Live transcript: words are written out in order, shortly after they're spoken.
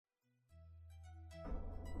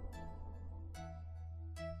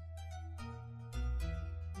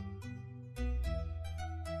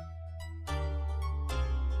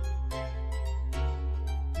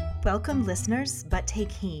Welcome, listeners, but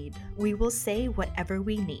take heed. We will say whatever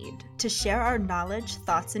we need to share our knowledge,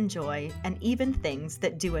 thoughts, and joy, and even things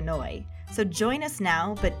that do annoy. So join us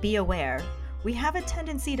now, but be aware. We have a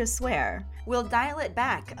tendency to swear. We'll dial it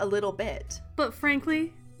back a little bit. But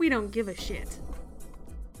frankly, we don't give a shit.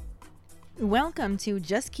 Welcome to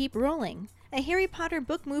Just Keep Rolling, a Harry Potter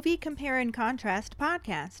book movie compare and contrast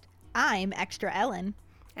podcast. I'm Extra Ellen.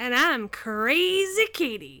 And I'm Crazy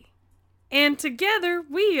Katie. And together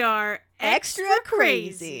we are Extra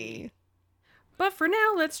Crazy. But for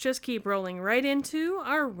now, let's just keep rolling right into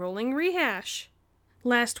our rolling rehash.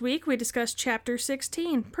 Last week we discussed Chapter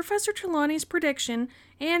 16, Professor Trelawney's prediction,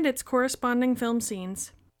 and its corresponding film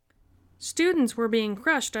scenes. Students were being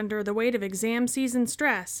crushed under the weight of exam season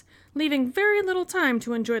stress, leaving very little time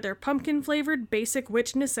to enjoy their pumpkin-flavored basic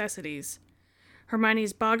witch necessities.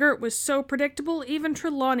 Hermione's boggart was so predictable even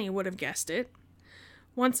Trelawney would have guessed it.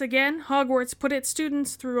 Once again, Hogwarts put its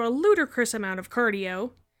students through a ludicrous amount of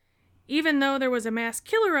cardio. Even though there was a mass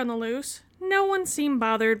killer on the loose, no one seemed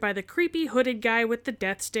bothered by the creepy hooded guy with the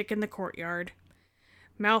death stick in the courtyard.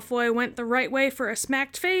 Malfoy went the right way for a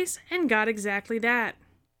smacked face and got exactly that.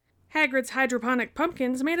 Hagrid's hydroponic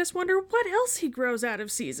pumpkins made us wonder what else he grows out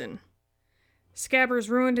of season. Scabbers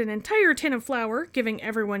ruined an entire tin of flour, giving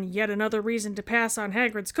everyone yet another reason to pass on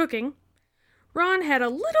Hagrid's cooking. Ron had a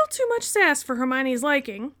little too much sass for Hermione's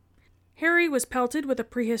liking. Harry was pelted with a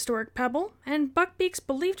prehistoric pebble, and Buckbeak's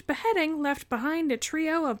believed beheading left behind a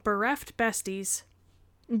trio of bereft besties.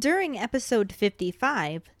 During episode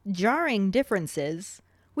 55, Jarring Differences,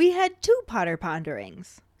 we had two Potter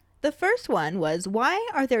ponderings. The first one was, why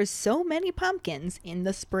are there so many pumpkins in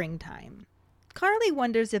the springtime? Carly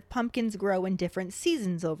wonders if pumpkins grow in different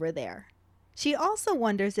seasons over there. She also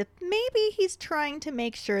wonders if maybe he's trying to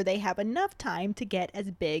make sure they have enough time to get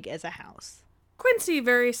as big as a house. Quincy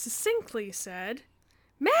very succinctly said,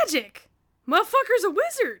 "Magic! Motherfucker's a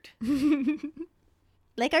wizard!"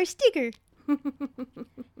 Like our sticker.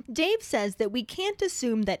 Dave says that we can't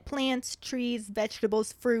assume that plants, trees,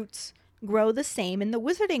 vegetables, fruits grow the same in the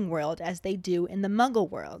wizarding world as they do in the muggle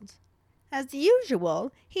world. As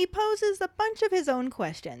usual, he poses a bunch of his own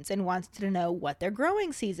questions and wants to know what their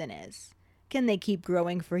growing season is. Can they keep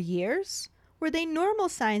growing for years? Were they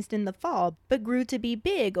normal-sized in the fall but grew to be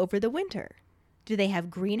big over the winter? Do they have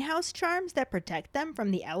greenhouse charms that protect them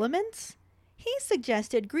from the elements? He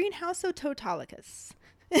suggested Greenhouseototalicus.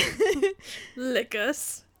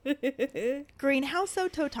 Lickus.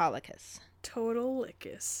 Greenhouseototalicus. Total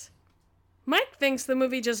lickus. Mike thinks the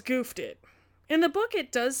movie just goofed it. In the book,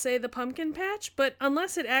 it does say the pumpkin patch, but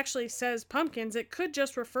unless it actually says pumpkins, it could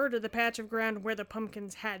just refer to the patch of ground where the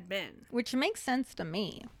pumpkins had been. Which makes sense to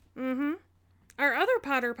me. Mm-hmm. Our other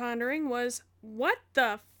Potter pondering was, what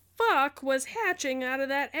the fuck was hatching out of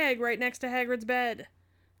that egg right next to Hagrid's bed?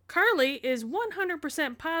 Carly is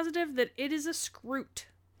 100% positive that it is a Scroot.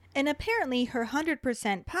 And apparently her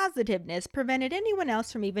 100% positiveness prevented anyone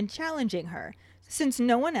else from even challenging her, since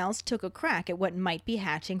no one else took a crack at what might be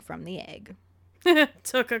hatching from the egg.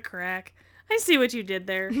 Took a crack. I see what you did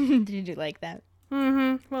there. Did you like that?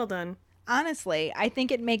 Mm-hmm. Well done. Honestly, I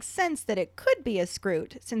think it makes sense that it could be a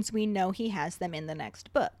Scroot, since we know he has them in the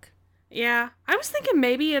next book. Yeah, I was thinking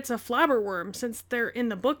maybe it's a flobberworm, since they're in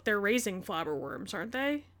the book they're raising flobberworms, aren't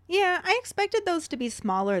they? Yeah, I expected those to be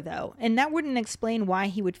smaller, though, and that wouldn't explain why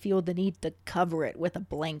he would feel the need to cover it with a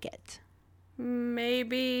blanket.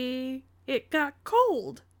 Maybe it got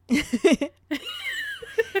cold.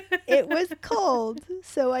 It was cold,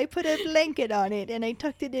 so I put a blanket on it and I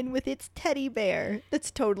tucked it in with its teddy bear.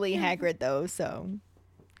 That's totally Hagrid, though, so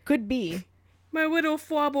could be. My little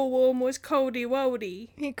flobberworm was coldy wody.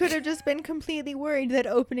 He could have just been completely worried that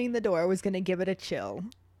opening the door was going to give it a chill.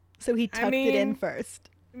 So he tucked it in first.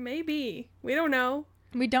 Maybe. We don't know.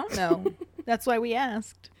 We don't know. That's why we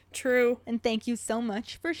asked. True. And thank you so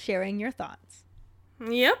much for sharing your thoughts.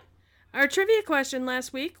 Yep. Our trivia question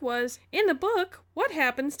last week was, in the book, what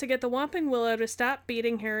happens to get the Whomping Willow to stop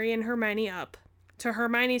beating Harry and Hermione up? To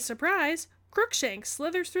Hermione's surprise, Crookshanks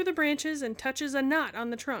slithers through the branches and touches a knot on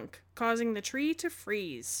the trunk, causing the tree to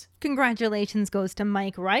freeze. Congratulations goes to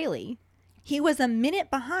Mike Riley. He was a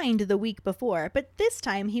minute behind the week before, but this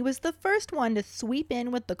time he was the first one to sweep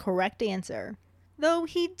in with the correct answer. Though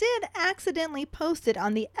he did accidentally post it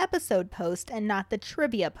on the episode post and not the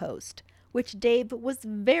trivia post, which Dave was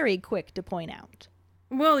very quick to point out.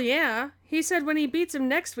 Well, yeah. He said when he beats him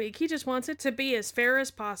next week, he just wants it to be as fair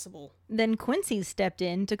as possible. Then Quincy stepped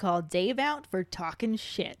in to call Dave out for talking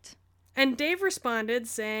shit. And Dave responded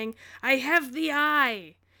saying, "I have the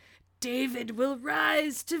eye. David will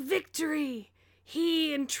rise to victory.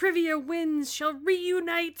 He and Trivia Wins shall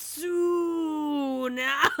reunite soon.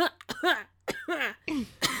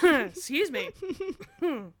 Excuse me.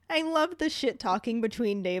 I love the shit talking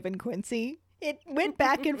between Dave and Quincy. It went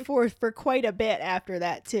back and forth for quite a bit after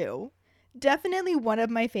that, too. Definitely one of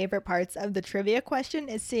my favorite parts of the trivia question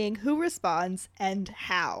is seeing who responds and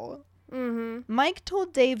how. Mike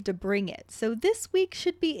told Dave to bring it, so this week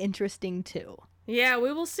should be interesting, too. Yeah,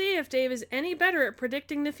 we will see if Dave is any better at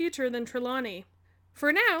predicting the future than Trelawney.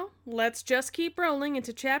 For now, let's just keep rolling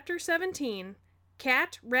into Chapter 17,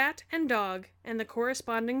 Cat, Rat, and Dog, and the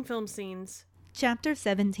corresponding film scenes. Chapter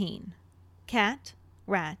 17, Cat,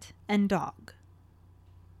 Rat, and Dog.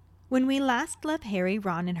 When we last left Harry,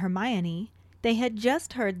 Ron, and Hermione, they had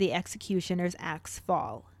just heard the executioner's axe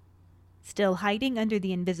fall. Still hiding under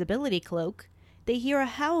the invisibility cloak, they hear a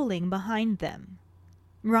howling behind them.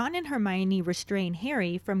 Ron and Hermione restrain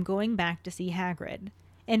Harry from going back to see Hagrid,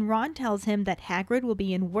 and Ron tells him that Hagrid will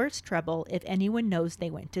be in worse trouble if anyone knows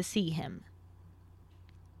they went to see him.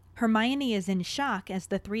 Hermione is in shock as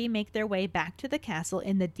the three make their way back to the castle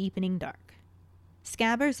in the deepening dark.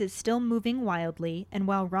 Scabbers is still moving wildly, and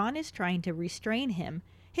while Ron is trying to restrain him,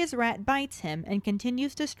 his rat bites him and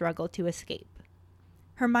continues to struggle to escape.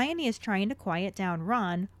 Hermione is trying to quiet down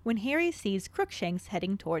Ron when Harry sees Crookshanks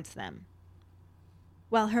heading towards them.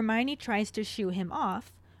 While Hermione tries to shoo him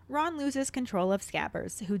off, Ron loses control of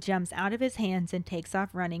Scabbers, who jumps out of his hands and takes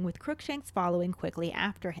off running with Crookshanks following quickly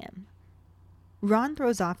after him. Ron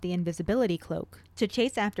throws off the invisibility cloak to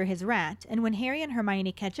chase after his rat, and when Harry and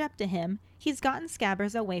Hermione catch up to him, he's gotten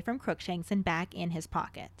Scabbers away from Crookshanks and back in his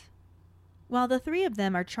pocket. While the three of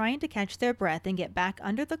them are trying to catch their breath and get back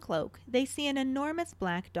under the cloak, they see an enormous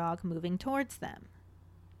black dog moving towards them.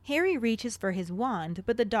 Harry reaches for his wand,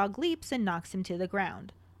 but the dog leaps and knocks him to the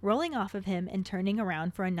ground, rolling off of him and turning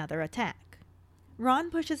around for another attack. Ron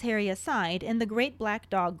pushes Harry aside, and the great black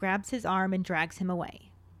dog grabs his arm and drags him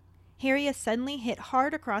away. Harry is suddenly hit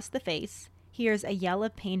hard across the face, hears a yell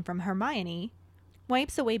of pain from Hermione,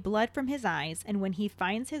 wipes away blood from his eyes, and when he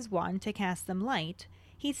finds his wand to cast some light,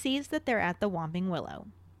 he sees that they're at the Whomping Willow.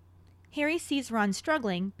 Harry sees Ron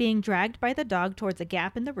struggling, being dragged by the dog towards a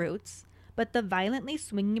gap in the roots, but the violently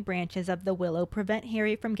swinging branches of the willow prevent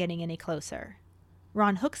Harry from getting any closer.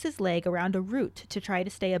 Ron hooks his leg around a root to try to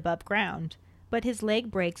stay above ground, but his leg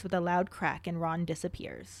breaks with a loud crack and Ron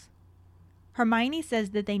disappears. Hermione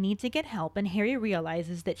says that they need to get help, and Harry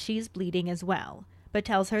realizes that she's bleeding as well, but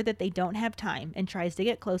tells her that they don't have time and tries to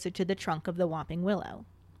get closer to the trunk of the Whomping Willow.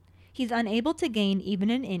 He's unable to gain even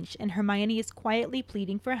an inch, and Hermione is quietly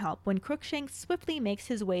pleading for help when Crookshanks swiftly makes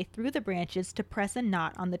his way through the branches to press a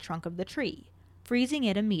knot on the trunk of the tree, freezing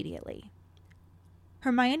it immediately.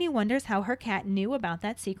 Hermione wonders how her cat knew about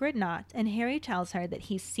that secret knot, and Harry tells her that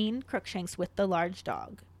he's seen Crookshanks with the large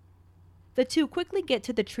dog. The two quickly get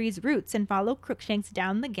to the tree's roots and follow Crookshanks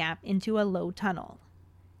down the gap into a low tunnel.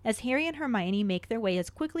 As Harry and Hermione make their way as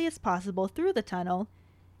quickly as possible through the tunnel,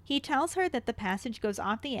 he tells her that the passage goes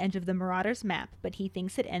off the edge of the Marauders' map, but he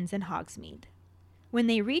thinks it ends in Hogsmeade. When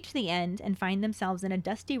they reach the end and find themselves in a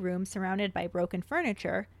dusty room surrounded by broken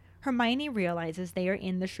furniture, Hermione realizes they are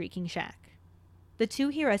in the Shrieking Shack. The two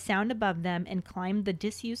hear a sound above them and climb the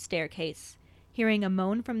disused staircase, hearing a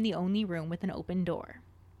moan from the only room with an open door.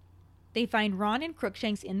 They find Ron and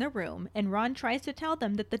Crookshanks in the room, and Ron tries to tell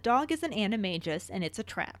them that the dog is an animagus and it's a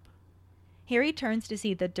trap. Harry turns to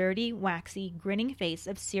see the dirty, waxy, grinning face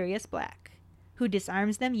of Sirius Black, who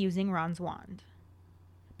disarms them using Ron's wand.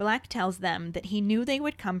 Black tells them that he knew they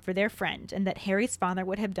would come for their friend and that Harry's father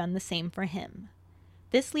would have done the same for him.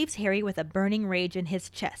 This leaves Harry with a burning rage in his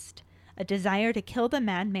chest, a desire to kill the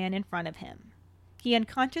madman in front of him. He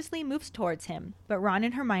unconsciously moves towards him, but Ron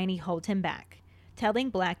and Hermione hold him back, telling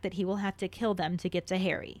Black that he will have to kill them to get to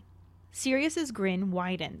Harry. Sirius's grin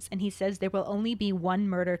widens, and he says there will only be one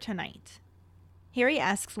murder tonight. Harry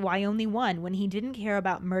asks why only one when he didn't care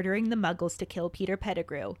about murdering the Muggles to kill Peter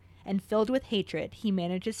Pettigrew, and filled with hatred, he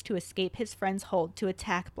manages to escape his friend's hold to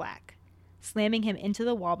attack Black, slamming him into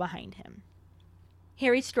the wall behind him.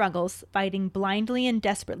 Harry struggles, fighting blindly and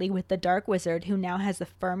desperately with the Dark Wizard, who now has a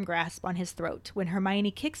firm grasp on his throat, when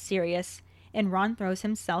Hermione kicks Sirius, and Ron throws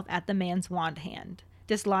himself at the man's wand hand,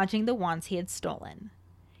 dislodging the wands he had stolen.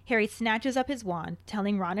 Harry snatches up his wand,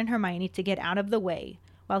 telling Ron and Hermione to get out of the way,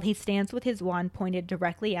 while he stands with his wand pointed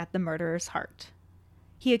directly at the murderer's heart.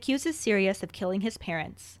 He accuses Sirius of killing his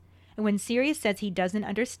parents, and when Sirius says he doesn't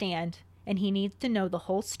understand, and he needs to know the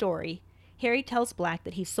whole story, Harry tells Black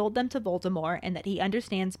that he sold them to Voldemort and that he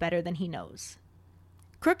understands better than he knows.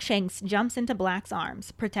 Crookshanks jumps into Black's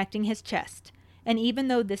arms, protecting his chest, and even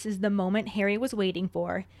though this is the moment Harry was waiting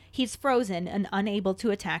for, he's frozen and unable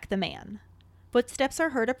to attack the man. Footsteps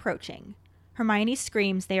are heard approaching. Hermione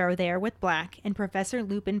screams they are there with Black, and Professor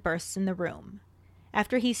Lupin bursts in the room.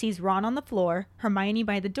 After he sees Ron on the floor, Hermione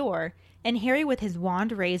by the door, and Harry with his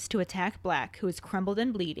wand raised to attack Black, who is crumbled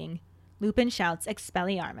and bleeding, Lupin shouts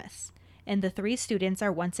Expelliarmus, and the 3 students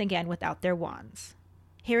are once again without their wands.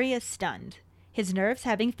 Harry is stunned, his nerves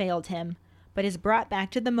having failed him, but is brought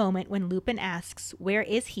back to the moment when Lupin asks, "Where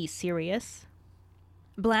is he, Sirius?"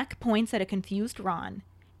 Black points at a confused Ron,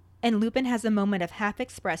 and Lupin has a moment of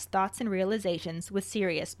half-expressed thoughts and realizations with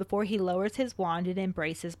Sirius before he lowers his wand and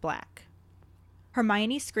embraces Black.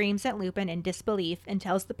 Hermione screams at Lupin in disbelief and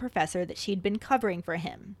tells the professor that she'd been covering for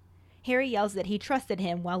him. Harry yells that he trusted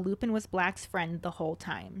him while Lupin was Black's friend the whole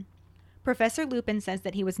time. Professor Lupin says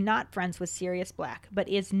that he was not friends with Sirius Black, but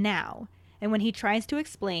is now, and when he tries to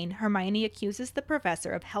explain, Hermione accuses the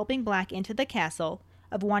professor of helping Black into the castle,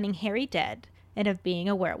 of wanting Harry dead, and of being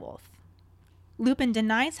a werewolf. Lupin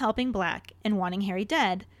denies helping Black and wanting Harry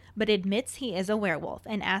dead, but admits he is a werewolf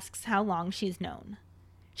and asks how long she's known.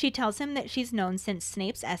 She tells him that she's known since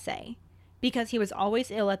Snape's essay, because he was always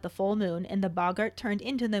ill at the full moon and the boggart turned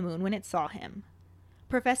into the moon when it saw him.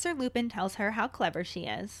 Professor Lupin tells her how clever she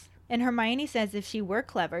is, and Hermione says if she were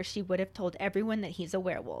clever, she would have told everyone that he's a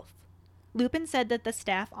werewolf. Lupin said that the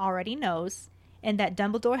staff already knows, and that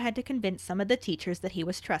Dumbledore had to convince some of the teachers that he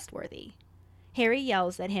was trustworthy. Harry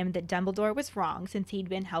yells at him that Dumbledore was wrong since he'd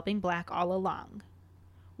been helping Black all along.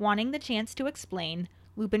 Wanting the chance to explain,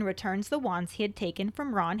 Lupin returns the wands he had taken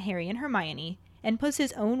from Ron, Harry, and Hermione, and puts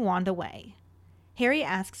his own wand away. Harry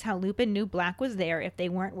asks how Lupin knew Black was there if they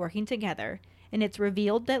weren't working together, and it's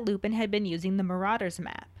revealed that Lupin had been using the Marauders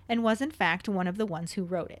map, and was in fact one of the ones who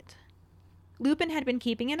wrote it. Lupin had been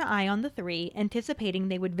keeping an eye on the 3, anticipating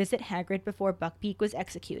they would visit Hagrid before Buckbeak was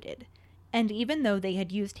executed, and even though they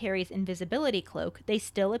had used Harry's invisibility cloak, they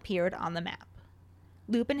still appeared on the map.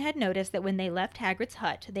 Lupin had noticed that when they left Hagrid's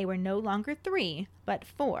hut, they were no longer 3, but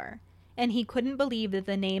 4, and he couldn't believe that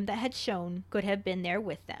the name that had shown could have been there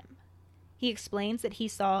with them. He explains that he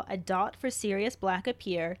saw a dot for Sirius Black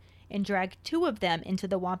appear and drag 2 of them into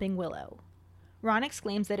the Whomping Willow. Ron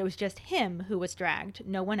exclaims that it was just him who was dragged,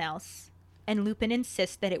 no one else, and Lupin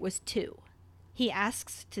insists that it was 2. He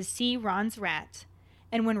asks to see Ron's rat,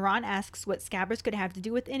 and when Ron asks what Scabbers could have to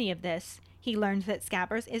do with any of this, he learns that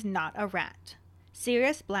Scabbers is not a rat.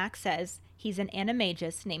 Sirius Black says he's an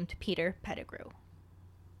animagus named Peter Pettigrew.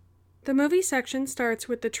 The movie section starts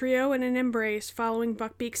with the trio in an embrace following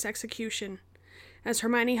Buckbeak's execution. As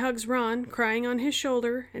Hermione hugs Ron, crying on his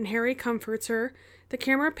shoulder, and Harry comforts her, the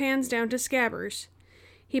camera pans down to Scabbers.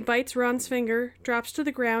 He bites Ron's finger, drops to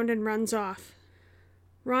the ground, and runs off.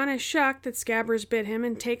 Ron is shocked that Scabbers bit him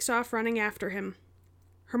and takes off running after him.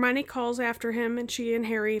 Hermione calls after him, and she and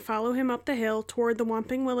Harry follow him up the hill toward the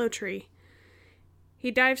Whomping Willow tree. He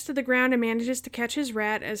dives to the ground and manages to catch his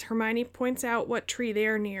rat as Hermione points out what tree they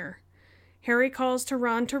are near. Harry calls to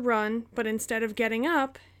Ron to run, but instead of getting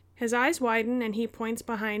up, his eyes widen and he points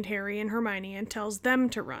behind Harry and Hermione and tells them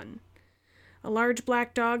to run. A large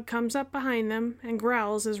black dog comes up behind them and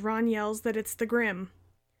growls as Ron yells that it's the Grim.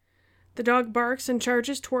 The dog barks and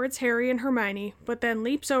charges towards Harry and Hermione, but then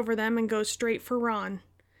leaps over them and goes straight for Ron.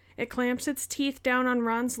 It clamps its teeth down on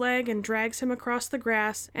Ron's leg and drags him across the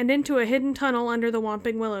grass and into a hidden tunnel under the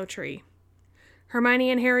Whomping Willow tree.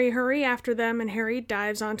 Hermione and Harry hurry after them, and Harry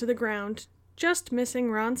dives onto the ground, just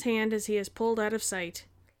missing Ron's hand as he is pulled out of sight.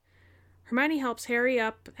 Hermione helps Harry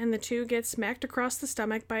up, and the 2 get smacked across the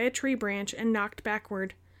stomach by a tree branch and knocked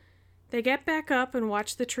backward. They get back up and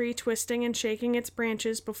watch the tree twisting and shaking its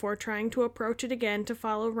branches before trying to approach it again to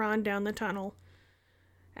follow Ron down the tunnel.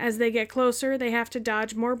 As they get closer, they have to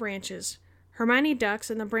dodge more branches. Hermione ducks,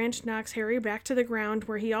 and the branch knocks Harry back to the ground,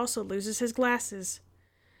 where he also loses his glasses.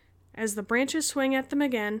 As the branches swing at them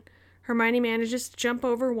again, Hermione manages to jump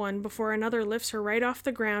over one before another lifts her right off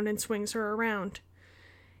the ground and swings her around.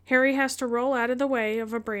 Harry has to roll out of the way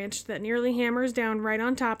of a branch that nearly hammers down right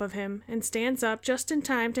on top of him, and stands up just in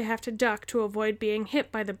time to have to duck to avoid being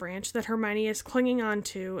hit by the branch that Hermione is clinging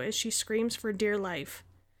onto as she screams for dear life.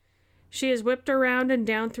 She is whipped around and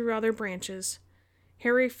down through other branches.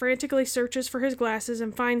 Harry frantically searches for his glasses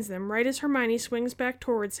and finds them right as Hermione swings back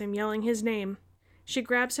towards him, yelling his name. She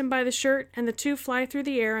grabs him by the shirt, and the 2 fly through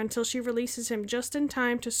the air until she releases him just in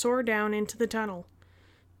time to soar down into the tunnel.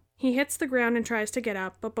 He hits the ground and tries to get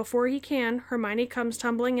up, but before he can, Hermione comes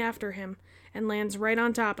tumbling after him and lands right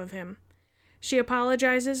on top of him. She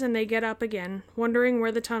apologizes and they get up again, wondering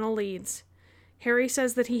where the tunnel leads. Harry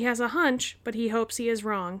says that he has a hunch, but he hopes he is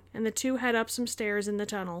wrong, and the 2 head up some stairs in the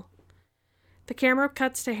tunnel. The camera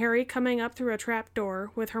cuts to Harry coming up through a trap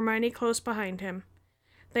door, with Hermione close behind him.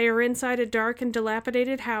 They are inside a dark and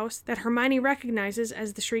dilapidated house that Hermione recognizes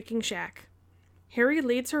as the Shrieking Shack. Harry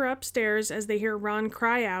leads her upstairs as they hear Ron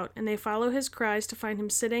cry out, and they follow his cries to find him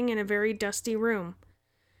sitting in a very dusty room.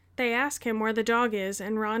 They ask him where the dog is,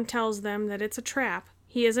 and Ron tells them that it's a trap.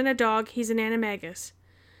 He isn't a dog, he's an animagus.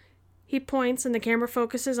 He points, and the camera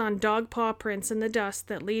focuses on dog paw prints in the dust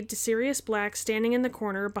that lead to Sirius Black standing in the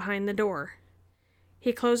corner behind the door.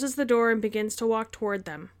 He closes the door and begins to walk toward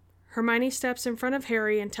them. Hermione steps in front of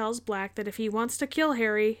Harry and tells Black that if he wants to kill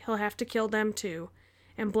Harry, he'll have to kill them too,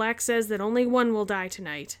 and Black says that only one will die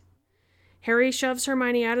tonight. Harry shoves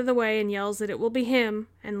Hermione out of the way and yells that it will be him,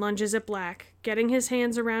 and lunges at Black, getting his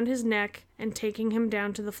hands around his neck and taking him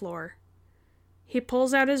down to the floor. He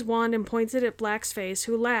pulls out his wand and points it at Black's face,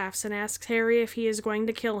 who laughs and asks Harry if he is going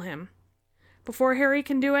to kill him. Before Harry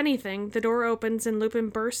can do anything, the door opens and Lupin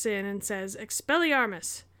bursts in and says,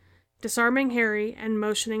 "Expelliarmus!" disarming Harry and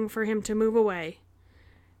motioning for him to move away.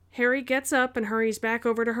 Harry gets up and hurries back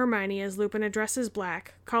over to Hermione as Lupin addresses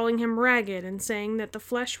Black, calling him ragged and saying that the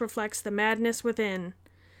flesh reflects the madness within.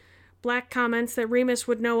 Black comments that Remus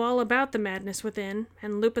would know all about the madness within,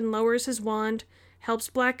 and Lupin lowers his wand, helps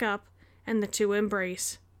Black up, and the two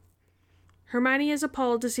embrace. Hermione is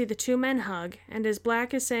appalled to see the two men hug, and as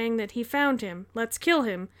Black is saying that he found him, let's kill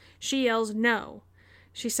him, she yells no.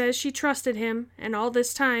 She says she trusted him, and all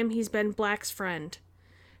this time he's been Black's friend.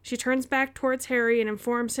 She turns back towards Harry and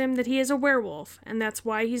informs him that he is a werewolf, and that's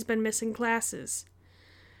why he's been missing classes.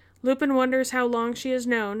 Lupin wonders how long she has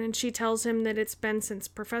known, and she tells him that it's been since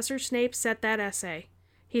Professor Snape set that essay.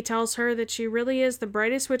 He tells her that she really is the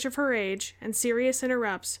brightest witch of her age, and Sirius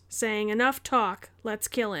interrupts, saying, "Enough talk, let's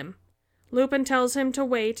kill him." Lupin tells him to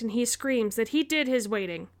wait, and he screams that he did his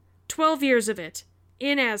waiting. 12 years of it.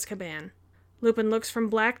 In Azkaban. Lupin looks from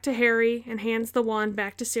Black to Harry and hands the wand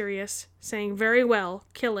back to Sirius, saying, "Very well,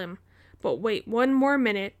 kill him. But wait one more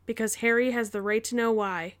minute, because Harry has the right to know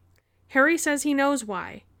why." Harry says he knows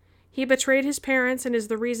why. He betrayed his parents and is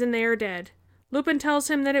the reason they are dead. Lupin tells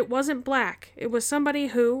him that it wasn't Black. It was somebody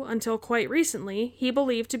who, until quite recently, he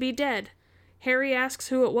believed to be dead. Harry asks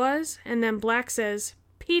who it was, and then Black says,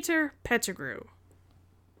 "Peter Pettigrew."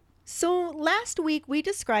 So last week we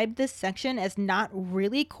described this section as not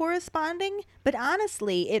really corresponding, but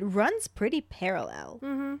honestly it runs pretty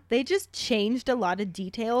parallel. They just changed a lot of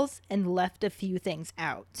details and left a few things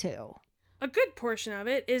out too. A good portion of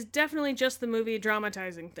it is definitely just the movie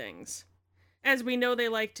dramatizing things, as we know they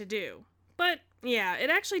like to do. But yeah, it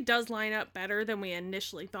actually does line up better than we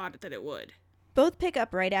initially thought that it would. Both pick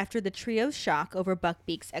up right after the trio's shock over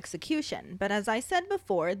Buckbeak's execution, but as I said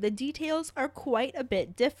before, the details are quite a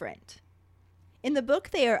bit different. In the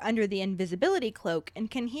book, they are under the invisibility cloak and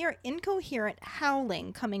can hear incoherent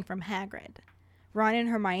howling coming from Hagrid. Ron and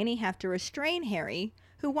Hermione have to restrain Harry,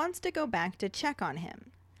 who wants to go back to check on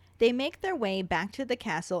him. They make their way back to the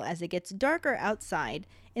castle as it gets darker outside,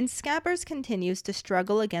 and Scabbers continues to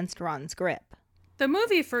struggle against Ron's grip. The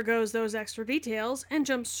movie forgoes those extra details and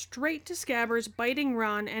jumps straight to Scabbers biting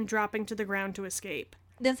Ron and dropping to the ground to escape.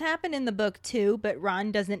 This happened in the book too, but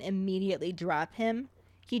Ron doesn't immediately drop him.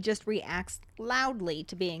 He just reacts loudly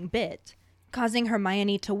to being bit, causing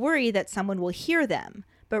Hermione to worry that someone will hear them,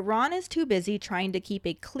 but Ron is too busy trying to keep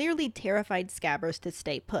a clearly terrified Scabbers to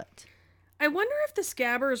stay put. I wonder if the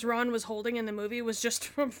Scabbers Ron was holding in the movie was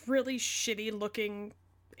just a really shitty looking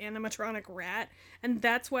animatronic rat, and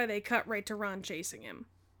that's why they cut right to Ron chasing him.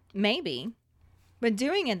 Maybe. But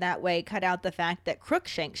doing it that way cut out the fact that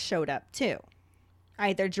Crookshanks showed up too.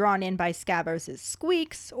 Either drawn in by Scabbers'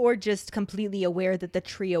 squeaks, or just completely aware that the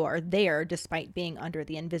trio are there despite being under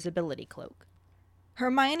the invisibility cloak.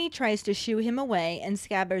 Hermione tries to shoo him away, and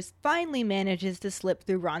Scabbers finally manages to slip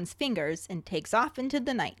through Ron's fingers and takes off into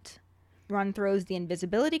the night. Ron throws the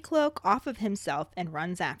invisibility cloak off of himself and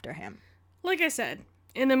runs after him. Like I said,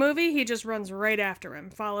 in the movie, he just runs right after him,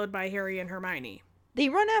 followed by Harry and Hermione. They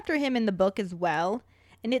run after him in the book as well,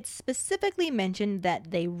 and it's specifically mentioned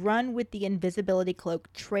that they run with the invisibility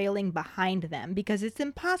cloak trailing behind them because it's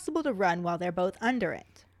impossible to run while they're both under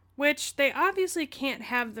it. Which they obviously can't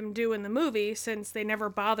have them do in the movie since they never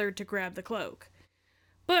bothered to grab the cloak.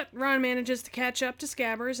 But Ron manages to catch up to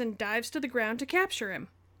Scabbers and dives to the ground to capture him.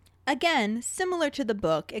 Again, similar to the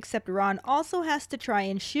book, except Ron also has to try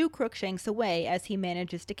and shoo Crookshanks away as he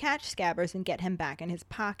manages to catch Scabbers and get him back in his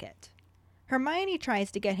pocket. Hermione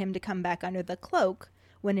tries to get him to come back under the cloak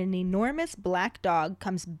when an enormous black dog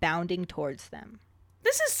comes bounding towards them.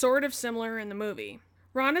 This is sort of similar in the movie.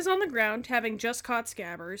 Ron is on the ground, having just caught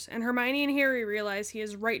Scabbers, and Hermione and Harry realize he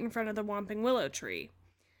is right in front of the Whomping Willow tree.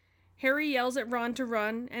 Harry yells at Ron to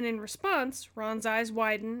run, and in response, Ron's eyes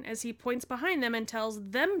widen as he points behind them and tells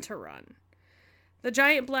them to run. The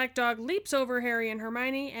giant black dog leaps over Harry and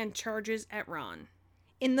Hermione and charges at Ron.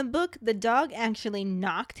 In the book, the dog actually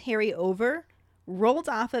knocked Harry over, rolled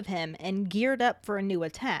off of him, and geared up for a new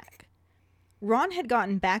attack. Ron had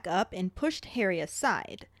gotten back up and pushed Harry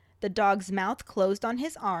aside. The dog's mouth closed on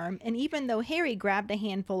his arm, and even though Harry grabbed a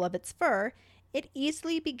handful of its fur, it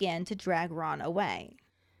easily began to drag Ron away.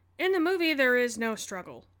 In the movie, there is no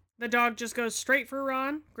struggle. The dog just goes straight for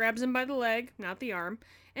Ron, grabs him by the leg, not the arm,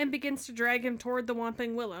 and begins to drag him toward the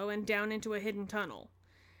Whomping Willow and down into a hidden tunnel.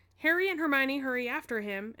 Harry and Hermione hurry after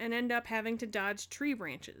him and end up having to dodge tree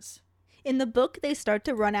branches. In the book, they start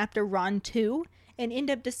to run after Ron too, and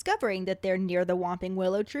end up discovering that they're near the Whomping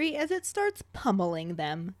Willow tree as it starts pummeling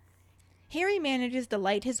them. Harry manages to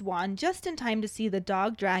light his wand just in time to see the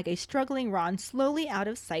dog drag a struggling Ron slowly out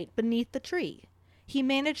of sight beneath the tree. He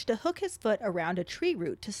managed to hook his foot around a tree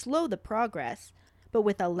root to slow the progress, but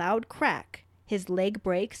with a loud crack, his leg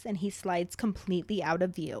breaks and he slides completely out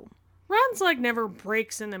of view. Ron's leg never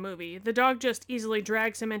breaks in the movie. The dog just easily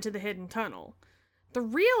drags him into the hidden tunnel. The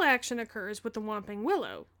real action occurs with the Whomping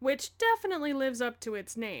Willow, which definitely lives up to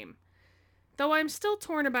its name. Though I'm still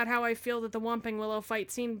torn about how I feel that the Whomping Willow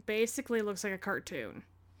fight scene basically looks like a cartoon.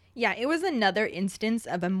 Yeah, it was another instance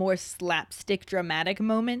of a more slapstick dramatic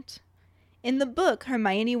moment. In the book,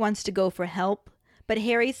 Hermione wants to go for help, but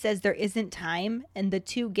Harry says there isn't time, and the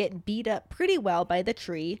two get beat up pretty well by the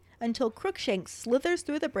tree until Crookshanks slithers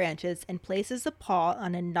through the branches and places a paw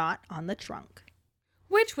on a knot on the trunk.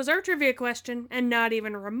 Which was our trivia question, and not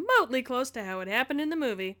even remotely close to how it happened in the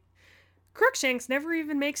movie. Crookshanks never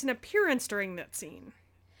even makes an appearance during that scene.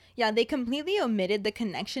 Yeah, they completely omitted the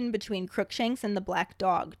connection between Crookshanks and the black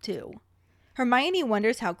dog, too. Hermione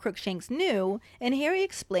wonders how Crookshanks knew, and Harry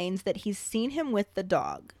explains that he's seen him with the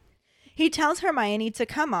dog. He tells Hermione to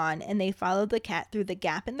come on, and they follow the cat through the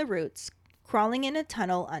gap in the roots, crawling in a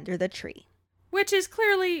tunnel under the tree. Which is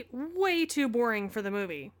clearly way too boring for the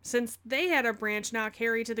movie, since they had a branch knock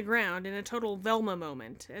Harry to the ground in a total Velma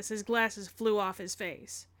moment, as his glasses flew off his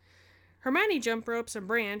face. Hermione jump ropes a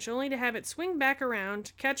branch only to have it swing back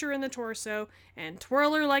around, catch her in the torso, and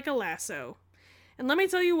twirl her like a lasso. And let me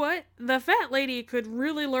tell you what, the fat lady could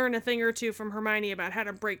really learn a thing or two from Hermione about how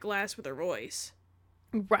to break glass with her voice.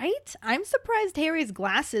 Right? I'm surprised Harry's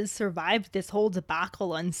glasses survived this whole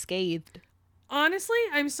debacle unscathed. Honestly,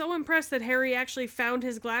 I'm so impressed that Harry actually found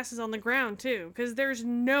his glasses on the ground, too, because there's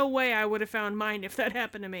no way I would have found mine if that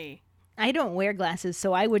happened to me. I don't wear glasses,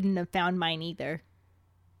 so I wouldn't have found mine either.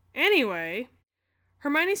 Anyway,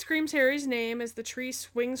 Hermione screams Harry's name as the tree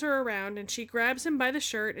swings her around, and she grabs him by the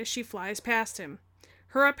shirt as she flies past him.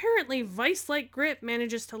 Her apparently vice-like grip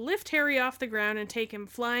manages to lift Harry off the ground and take him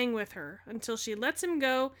flying with her, until she lets him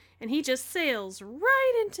go, and he just sails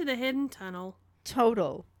right into the hidden tunnel.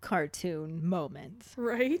 Total cartoon moment.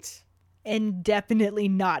 Right? And definitely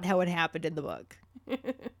not how it happened in the book.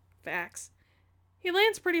 Facts. He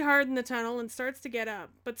lands pretty hard in the tunnel and starts to get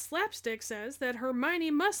up, but Slapstick says that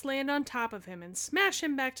Hermione must land on top of him and smash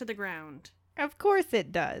him back to the ground. Of course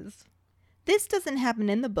it does. This doesn't happen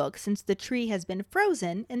in the book since the tree has been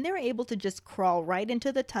frozen and they're able to just crawl right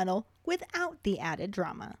into the tunnel without the added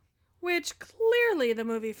drama. Which clearly the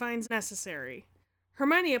movie finds necessary.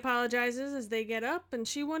 Hermione apologizes as they get up and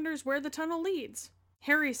she wonders where the tunnel leads.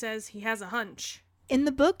 Harry says he has a hunch. In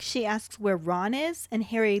the book, she asks where Ron is, and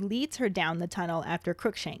Harry leads her down the tunnel after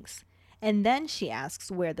Crookshanks. And then she asks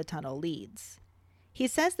where the tunnel leads. He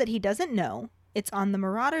says that he doesn't know. It's on the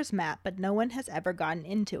Marauders map, but no one has ever gotten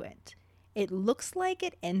into it. It looks like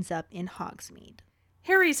it ends up in Hogsmeade.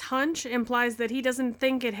 Harry's hunch implies that he doesn't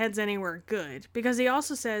think it heads anywhere good, because he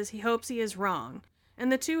also says he hopes he is wrong. And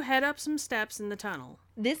the two head up some steps in the tunnel.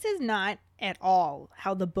 This is not at all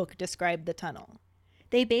how the book described the tunnel.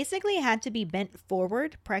 They basically had to be bent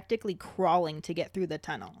forward, practically crawling to get through the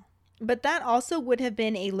tunnel. But that also would have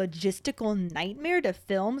been a logistical nightmare to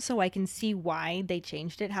film, so I can see why they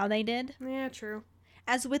changed it how they did. Yeah, true.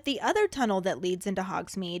 As with the other tunnel that leads into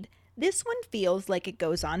Hogsmeade, this one feels like it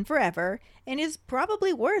goes on forever, and is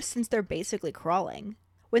probably worse since they're basically crawling.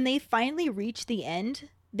 When they finally reach the end,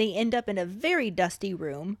 they end up in a very dusty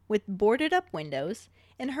room with boarded up windows,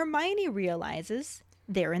 and Hermione realizes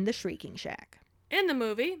they're in the Shrieking Shack. In the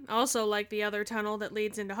movie, also like the other tunnel that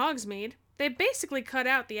leads into Hogsmeade, they basically cut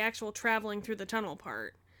out the actual traveling through the tunnel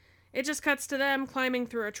part. It just cuts to them climbing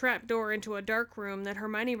through a trapdoor into a dark room that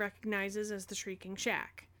Hermione recognizes as the Shrieking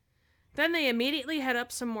Shack. Then they immediately head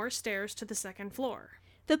up some more stairs to the second floor.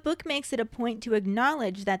 The book makes it a point to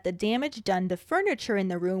acknowledge that the damage done to furniture in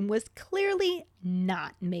the room was clearly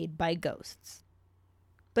not made by ghosts.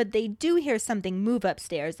 But they do hear something move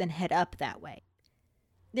upstairs and head up that way.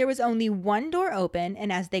 There was only one door open,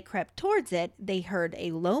 and as they crept towards it, they heard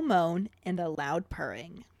a low moan and a loud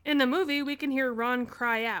purring. In the movie, we can hear Ron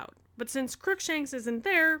cry out, but since Crookshanks isn't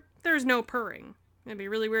there, there's no purring. It'd be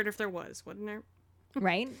really weird if there was, wouldn't there?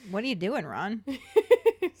 Right? What are you doing, Ron?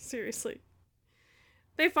 Seriously.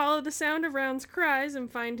 They follow the sound of Ron's cries and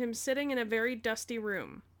find him sitting in a very dusty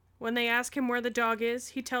room. When they ask him where the dog is,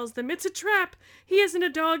 he tells them it's a trap. He isn't a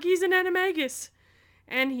dog, he's an animagus.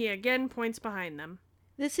 And he again points behind them.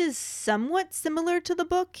 This is somewhat similar to the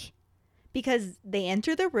book because they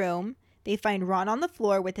enter the room, they find Ron on the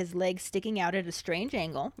floor with his legs sticking out at a strange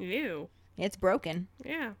angle. Ew. It's broken.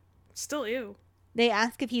 Yeah, still ew. They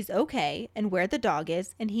ask if he's okay and where the dog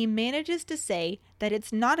is, and he manages to say that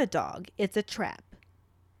it's not a dog, it's a trap.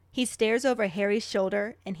 He stares over Harry's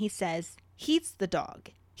shoulder and he says, he's the dog.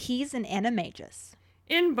 He's an animagus.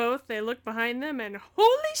 In both, they look behind them and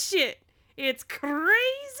holy shit, it's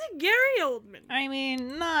crazy Gary Oldman. I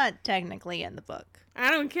mean, not technically in the book.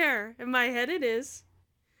 I don't care. In my head it is.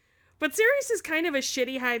 But Sirius is kind of a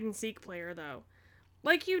shitty hide-and-seek player, though.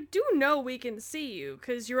 Like, you do know we can see you,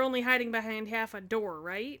 because you're only hiding behind half a door,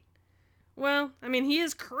 right? Well, I mean, he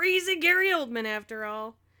is crazy Gary Oldman, after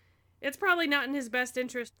all. It's probably not in his best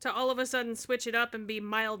interest to all of a sudden switch it up and be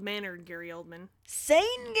mild-mannered Gary Oldman.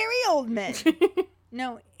 Sane Gary Oldman!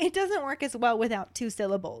 No, it doesn't work as well without two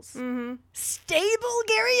syllables. Mm-hmm. Stable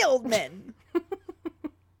Gary Oldman!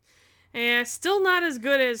 Yeah, still not as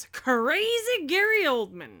good as crazy Gary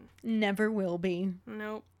Oldman. Never will be.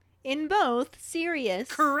 Nope. In both, Sirius.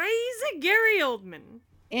 Crazy Gary Oldman.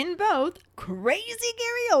 In both, crazy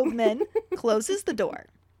Gary Oldman closes the door.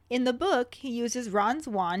 In the book, he uses Ron's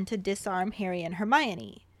wand to disarm Harry and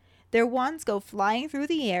Hermione. Their wands go flying through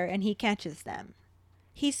the air and he catches them.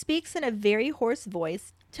 He speaks in a very hoarse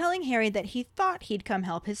voice, telling Harry that he thought he'd come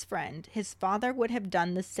help his friend. His father would have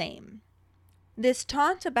done the same. This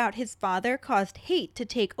taunt about his father caused hate to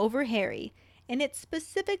take over Harry, and it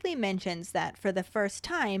specifically mentions that for the first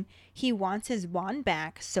time, he wants his wand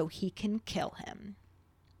back so he can kill him.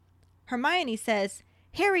 Hermione says,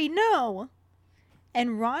 "Harry, no!"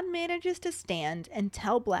 And Ron manages to stand and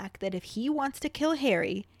tell Black that if he wants to kill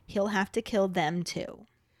Harry, he'll have to kill them too.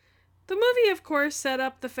 The movie, of course, set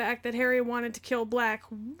up the fact that Harry wanted to kill Black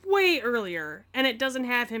way earlier, and it doesn't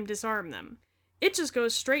have him disarm them. It just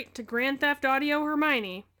goes straight to Grand Theft Audio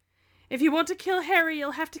Hermione. If you want to kill Harry,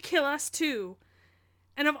 you'll have to kill us too.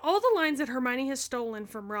 And of all the lines that Hermione has stolen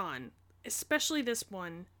from Ron, especially this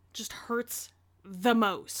one, just hurts the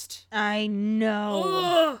most. I know.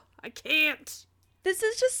 Ugh, I can't. This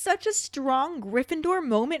is just such a strong Gryffindor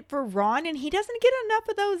moment for Ron, and he doesn't get enough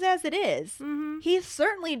of those as it is. Mm-hmm. He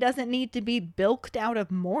certainly doesn't need to be bilked out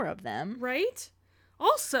of more of them. Right?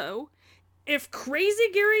 Also, if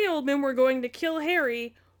crazy Gary Oldman were going to kill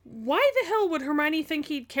Harry, why the hell would Hermione think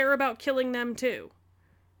he'd care about killing them too?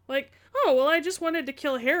 Like, oh, well, I just wanted to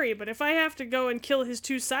kill Harry, but if I have to go and kill his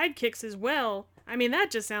two sidekicks as well, I mean,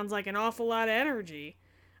 that just sounds like an awful lot of energy.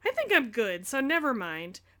 I think I'm good, so never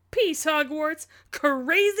mind. Peace, Hogwarts.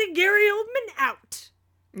 Crazy Gary Oldman out.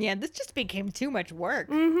 Yeah, this just became too much work.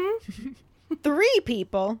 Mm-hmm. 3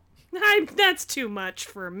 people. That's too much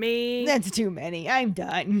for me. That's too many. I'm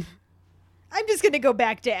done. I'm just gonna go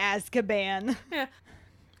back to Azkaban. Yeah.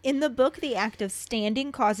 In the book, the act of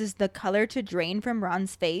standing causes the color to drain from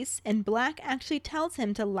Ron's face, and Black actually tells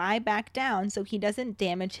him to lie back down so he doesn't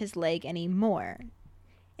damage his leg anymore.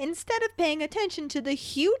 Instead of paying attention to the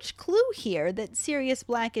huge clue here that Sirius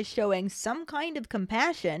Black is showing some kind of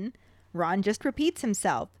compassion, Ron just repeats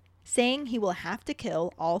himself, saying he will have to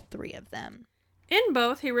kill all 3 of them. In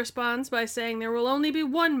both, he responds by saying there will only be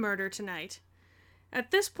one murder tonight. At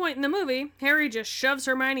this point in the movie, Harry just shoves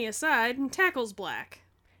Hermione aside and tackles Black.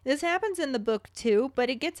 This happens in the book too, but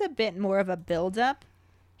it gets a bit more of a build-up.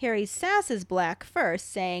 Harry sasses Black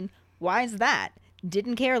first, saying, "Why's that?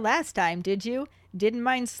 Didn't care last time, did you? Didn't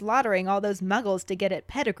mind slaughtering all those muggles to get at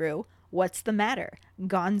Pettigrew. What's the matter?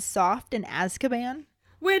 Gone soft in Azkaban?"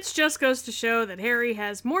 Which just goes to show that Harry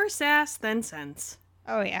has more sass than sense.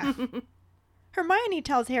 Oh yeah. Hermione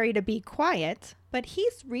tells Harry to be quiet, but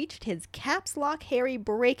he's reached his caps lock Harry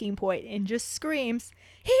breaking point and just screams,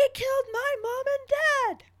 "He killed my mom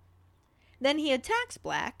and dad!" Then he attacks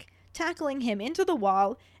Black, tackling him into the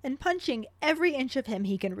wall and punching every inch of him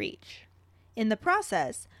he can reach. In the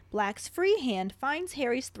process, Black's free hand finds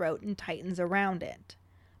Harry's throat and tightens around it.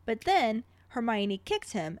 But then, Hermione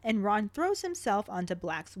kicks him and Ron throws himself onto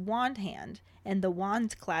Black's wand hand, and the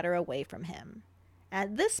wands clatter away from him.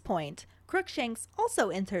 At this point, Crookshanks also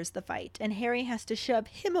enters the fight, and Harry has to shove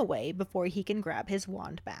him away before he can grab his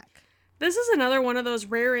wand back. This is another one of those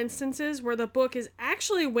rare instances where the book is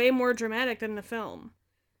actually way more dramatic than the film.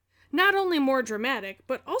 Not only more dramatic,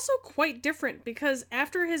 but also quite different because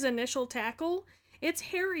after his initial tackle, it's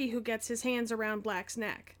Harry who gets his hands around Black's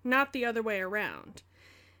neck, not the other way around.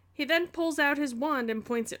 He then pulls out his wand and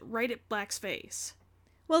points it right at Black's face.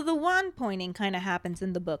 Well, the wand pointing kind of happens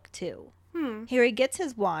in the book, too. Harry gets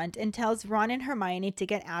his wand and tells Ron and Hermione to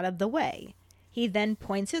get out of the way. He then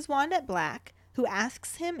points his wand at Black, who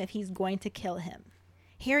asks him if he's going to kill him.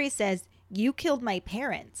 Harry says, "You killed my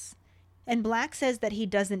parents." And Black says that he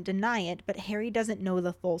doesn't deny it, but Harry doesn't know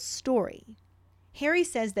the full story. Harry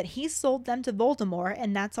says that he sold them to Voldemort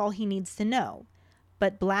and that's all he needs to know.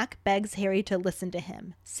 But Black begs Harry to listen to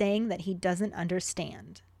him, saying that he doesn't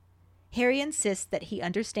understand. Harry insists that he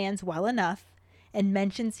understands well enough and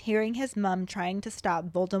mentions hearing his mum trying to stop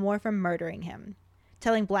Voldemort from murdering him,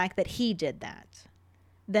 telling Black that he did that.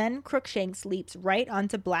 Then Crookshanks leaps right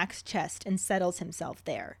onto Black's chest and settles himself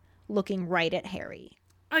there, looking right at Harry.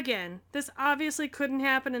 Again, this obviously couldn't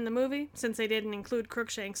happen in the movie, since they didn't include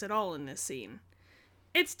Crookshanks at all in this scene.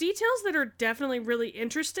 It's details that are definitely really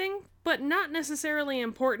interesting, but not necessarily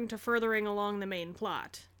important to furthering along the main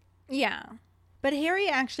plot. Yeah. But Harry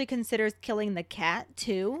actually considers killing the cat,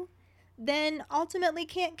 too, then ultimately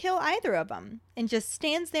can't kill either of them, and just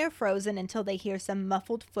stands there frozen until they hear some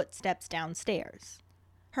muffled footsteps downstairs.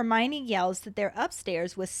 Hermione yells that they're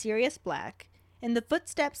upstairs with Sirius Black, and the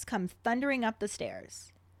footsteps come thundering up the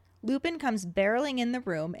stairs. Lupin comes barreling in the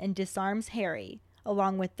room and disarms Harry,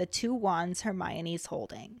 along with the 2 wands Hermione's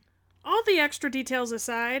holding. All the extra details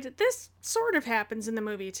aside, this sort of happens in the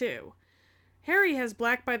movie too. Harry has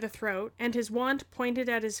Black by the throat and his wand pointed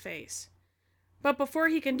at his face. But before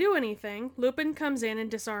he can do anything, Lupin comes in and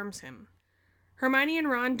disarms him. Hermione and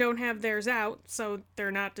Ron don't have theirs out, so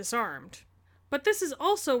they're not disarmed. But this is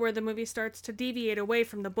also where the movie starts to deviate away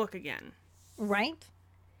from the book again. Right?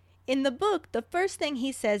 In the book, the first thing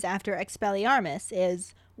he says after Expelliarmus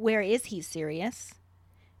is, "Where is he, Sirius?"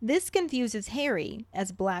 This confuses Harry,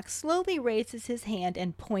 as Black slowly raises his hand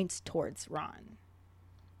and points towards Ron.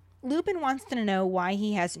 Lupin wants to know why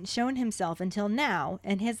he hasn't shown himself until now,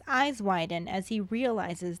 and his eyes widen as he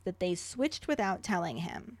realizes that they switched without telling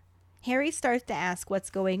him. Harry starts to ask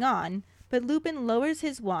what's going on, but Lupin lowers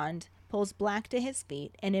his wand, pulls Black to his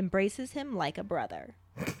feet, and embraces him like a brother.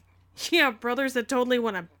 Yeah, brothers that totally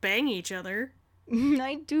want to bang each other.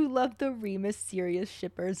 I do love the Remus-Sirius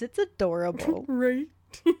shippers. It's adorable. Right.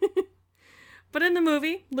 But in the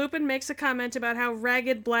movie, Lupin makes a comment about how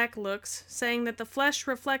ragged Black looks, saying that the flesh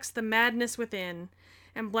reflects the madness within,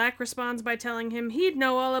 and Black responds by telling him he'd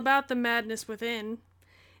know all about the madness within.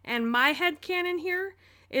 And my headcanon here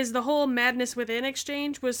is the whole madness within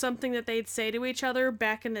exchange was something that they'd say to each other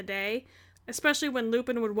back in the day, especially when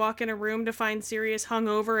Lupin would walk in a room to find Sirius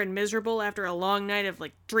hungover and miserable after a long night of,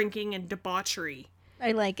 drinking and debauchery.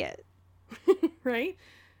 I like it. Right?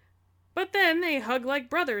 But then they hug like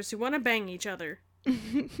brothers who want to bang each other.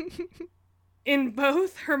 In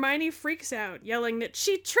both, Hermione freaks out, yelling that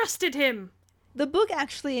she trusted him. The book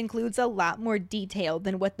actually includes a lot more detail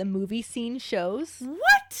than what the movie scene shows.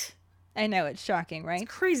 What? I know, it's shocking, right?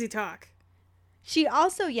 It's crazy talk. She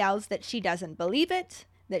also yells that she doesn't believe it,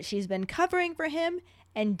 that she's been covering for him,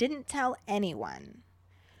 and didn't tell anyone.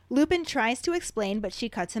 Lupin tries to explain, but she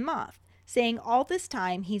cuts him off, saying all this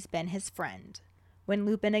time he's been his friend. When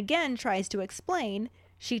Lupin again tries to explain,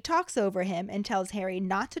 she talks over him and tells Harry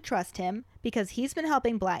not to trust him because he's been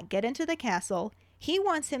helping Black get into the castle, he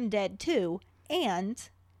wants him dead too, and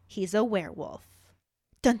he's a werewolf.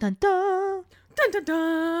 Dun dun dun! Dun dun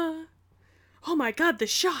dun! Oh my god, the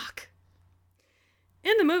shock!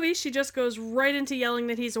 In the movie, she just goes right into yelling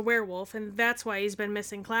that he's a werewolf, and that's why he's been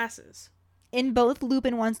missing classes. In both,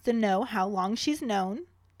 Lupin wants to know how long she's known,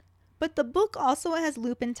 but the book also has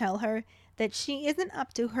Lupin tell her that she isn't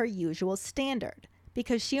up to her usual standard,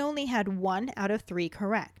 because she only had 1 out of 3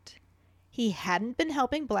 correct. He hadn't been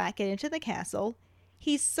helping Black get into the castle,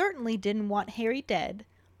 he certainly didn't want Harry dead,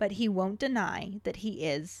 but he won't deny that he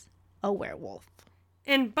is a werewolf.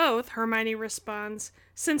 In both, Hermione responds,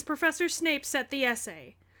 since Professor Snape set the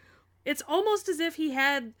essay. It's almost as if he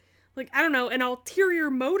had, an ulterior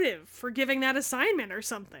motive for giving that assignment or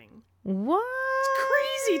something. What?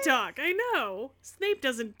 Crazy talk, I know. Snape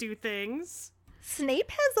doesn't do things. Snape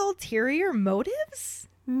has ulterior motives?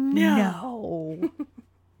 No.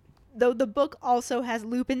 Though the book also has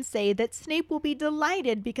Lupin say that Snape will be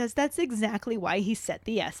delighted because that's exactly why he set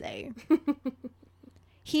the essay.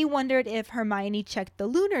 He wondered if Hermione checked the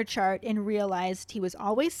lunar chart and realized he was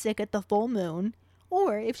always sick at the full moon,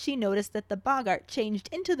 or if she noticed that the boggart changed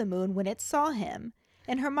into the moon when it saw him,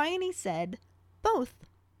 and Hermione said, both.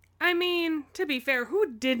 I mean, to be fair,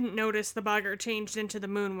 who didn't notice the boggart changed into the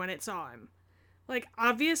moon when it saw him? Like,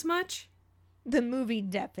 obvious much? The movie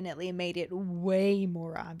definitely made it way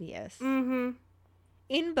more obvious. Mm-hmm.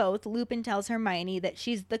 In both, Lupin tells Hermione that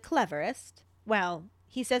she's the cleverest. Well,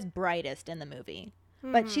 he says brightest in the movie.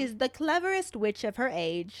 But she's the cleverest witch of her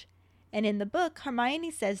age. And in the book,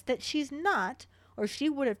 Hermione says that she's not, or she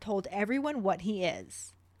would have told everyone what he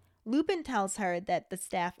is. Lupin tells her that the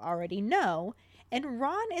staff already know, and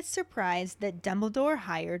Ron is surprised that Dumbledore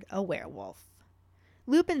hired a werewolf.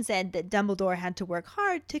 Lupin said that Dumbledore had to work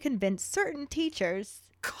hard to convince certain teachers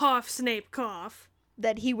Cough, Snape, cough.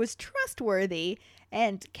 that he was trustworthy,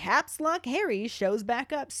 and Caps Lock Harry shows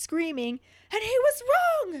back up screaming, "And he was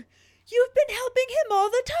wrong! You've been helping him all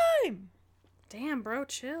the time!" Damn, bro,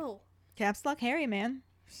 chill. Caps Lock Harry, man.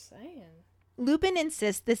 Just saying. Lupin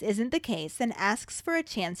insists this isn't the case and asks for a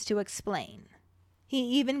chance to explain. He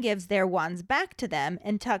even gives their wands back to them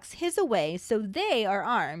and tucks his away so they are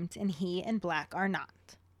armed and he and Black are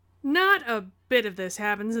not. Not a bit of this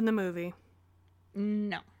happens in the movie.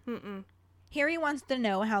 No. Mm-mm. Harry wants to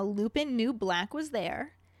know how Lupin knew Black was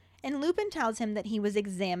there, and Lupin tells him that he was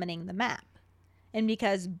examining the map. And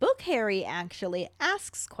because Book Harry actually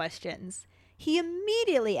asks questions, he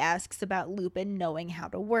immediately asks about Lupin knowing how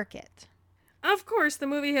to work it. Of course, the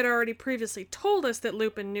movie had already previously told us that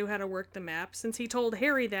Lupin knew how to work the map, since he told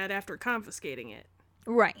Harry that after confiscating it.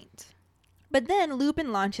 Right. But then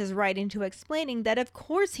Lupin launches right into explaining that of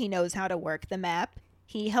course he knows how to work the map.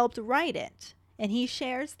 He helped write it. And he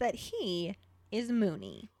shares that he is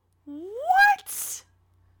Moony. What?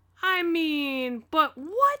 I mean, but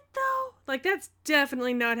what though? Like, that's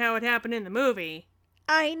definitely not how it happened in the movie.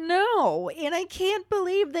 I know, and I can't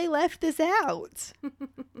believe they left this out.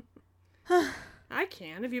 I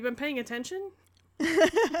can. Have you been paying attention?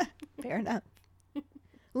 Fair enough.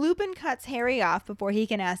 Lupin cuts Harry off before he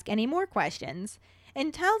can ask any more questions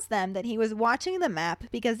and tells them that he was watching the map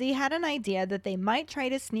because he had an idea that they might try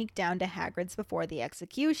to sneak down to Hagrid's before the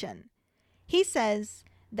execution. He says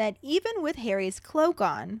that even with Harry's cloak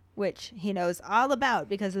on, which he knows all about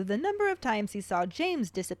because of the number of times he saw James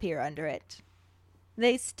disappear under it,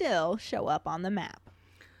 they still show up on the map.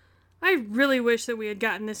 I really wish that we had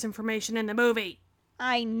gotten this information in the movie.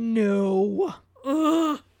 I know.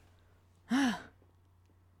 Ugh.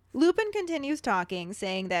 Lupin continues talking,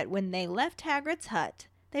 saying that when they left Hagrid's hut,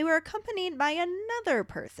 they were accompanied by another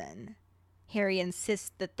person. Harry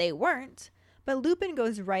insists that they weren't, but Lupin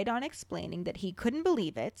goes right on explaining that he couldn't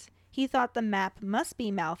believe it. He thought the map must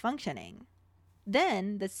be malfunctioning.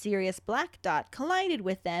 Then the Sirius Black Dot collided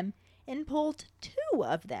with them and pulled 2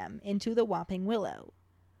 of them into the Whomping Willow.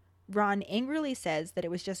 Ron angrily says that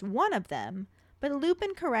it was just 1 of them, but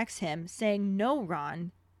Lupin corrects him, saying, "No,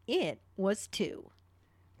 Ron, it was 2.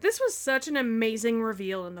 This was such an amazing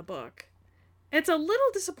reveal in the book. It's a little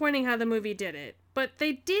disappointing how the movie did it, but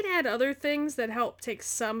they did add other things that helped take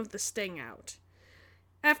some of the sting out.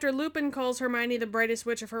 After Lupin calls Hermione the brightest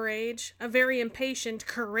witch of her age, a very impatient,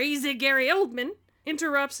 crazy Gary Oldman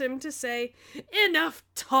interrupts him to say, "Enough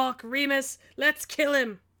talk, Remus, let's kill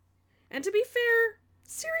him." And to be fair,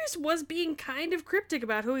 Sirius was being kind of cryptic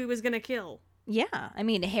about who he was going to kill. Yeah, I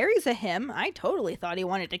mean, Harry's a him. I totally thought he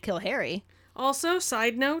wanted to kill Harry. Also,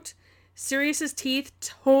 side note, Sirius's teeth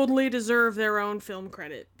totally deserve their own film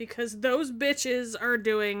credit, because those bitches are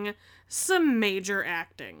doing some major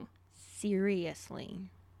acting. Seriously.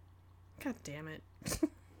 God damn it.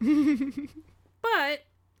 But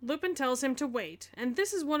Lupin tells him to wait, and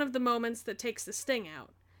this is one of the moments that takes the sting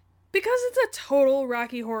out. Because it's a total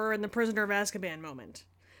Rocky Horror and the Prisoner of Azkaban moment.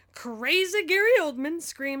 Crazy Gary Oldman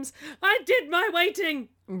screams, "I did my waiting!"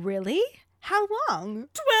 Really? How long?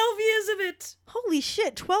 12 years of it! Holy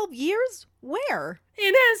shit, 12 years? Where?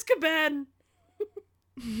 In Azkaban!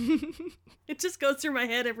 It just goes through my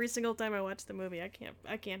head every single time I watch the movie. I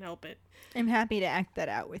can't help it. I'm happy to act that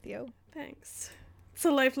out with you. Thanks. It's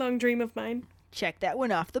a lifelong dream of mine. Check that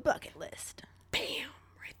one off the bucket list. Bam!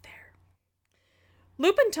 Right there.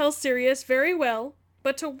 Lupin tells Sirius very well,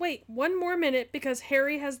 but to wait 1 more minute because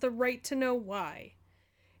Harry has the right to know why.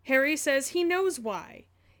 Harry says he knows why.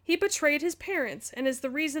 He betrayed his parents and is the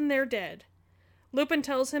reason they're dead. Lupin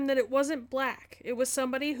tells him that it wasn't Black. It was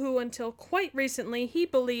somebody who, until quite recently, he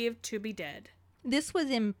believed to be dead. This was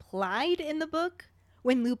implied in the book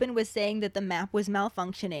when Lupin was saying that the map was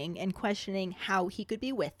malfunctioning and questioning how he could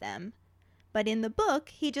be with them. But in the book,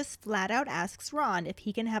 he just flat out asks Ron if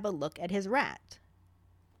he can have a look at his rat.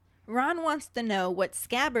 Ron wants to know what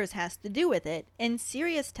Scabbers has to do with it, and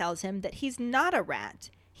Sirius tells him that he's not a rat.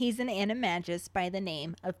 He's an animagus by the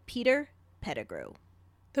name of Peter Pettigrew.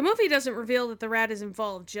 The movie doesn't reveal that the rat is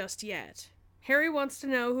involved just yet. Harry wants to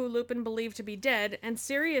know who Lupin believed to be dead, and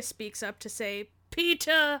Sirius speaks up to say,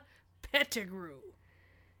 "Peter Pettigrew.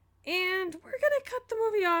 And we're going to cut the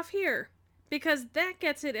movie off here, because that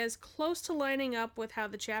gets it as close to lining up with how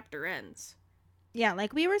the chapter ends. Yeah,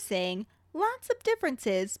 like we were saying, lots of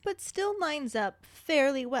differences, but still lines up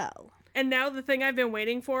fairly well. And now the thing I've been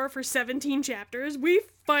waiting for 17 chapters, we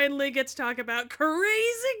finally get to talk about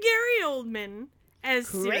Crazy Gary Oldman as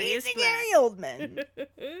Sirius Crazy Black. Gary Oldman.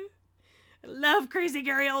 I love Crazy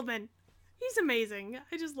Gary Oldman. He's amazing.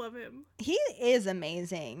 I just love him. He is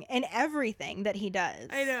amazing in everything that he does.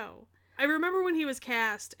 I know. I remember when he was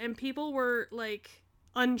cast and people were like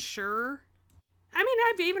unsure.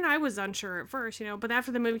 I mean, I was unsure at first, but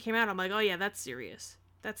after the movie came out, I'm like, oh yeah, that's serious.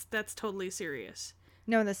 That's totally serious.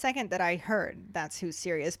 No, the second that I heard that's who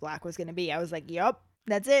Sirius Black was going to be, I was like, yup,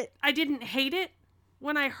 that's it. I didn't hate it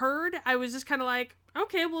when I heard. I was just kind of like,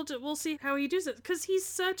 okay, we'll see how he does it. Because he's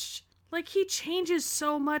such, he changes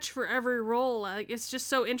so much for every role. It's just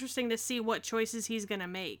so interesting to see what choices he's going to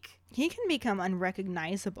make. He can become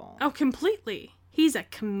unrecognizable. Oh, completely. He's a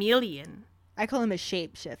chameleon. I call him a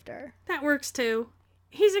shapeshifter. That works too.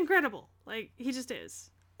 He's incredible. He just is.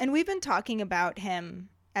 And we've been talking about him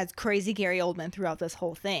as Crazy Gary Oldman throughout this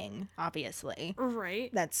whole thing, obviously. Right.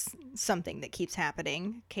 That's something that keeps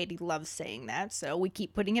happening. Katie loves saying that, so we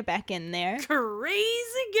keep putting it back in there.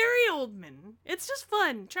 Crazy Gary Oldman. It's just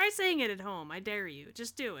fun. Try saying it at home. I dare you.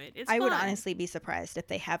 Just do it. It's fun. I would honestly be surprised if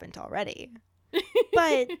they haven't already.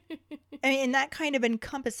 But, I mean, that kind of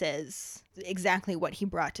encompasses exactly what he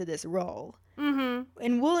brought to this role. Mm-hmm.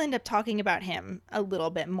 And we'll end up talking about him a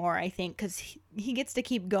little bit more, I think, because he gets to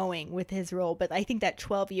keep going with his role. But I think that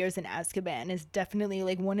 12 years in Azkaban is definitely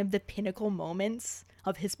one of the pinnacle moments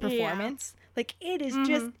of his performance. Yeah. It is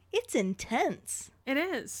just, it's intense. It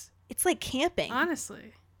is. It's like camping.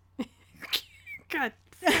 Honestly. God,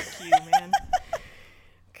 fuck you, man.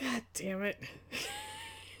 God damn it.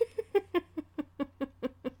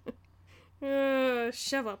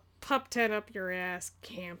 Shove a pup tent up your ass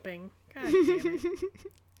camping. God damn it.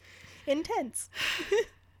 Intense.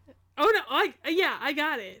 Oh no, I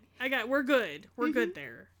got it. We're good. We're good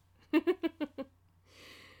there.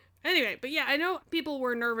 Anyway, but yeah, I know people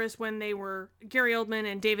were nervous when Gary Oldman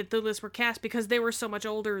and David Thewlis were cast because they were so much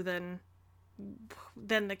older than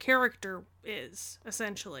the character is,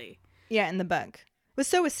 essentially. Yeah, in the book. Well,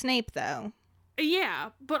 so was Snape, though. Yeah,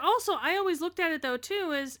 but also I always looked at it though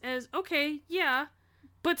too as okay, yeah,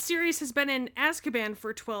 but Sirius has been in Azkaban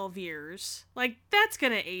for 12 years. That's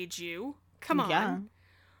gonna age you. Come on. Yeah.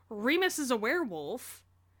 Remus is a werewolf,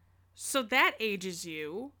 so that ages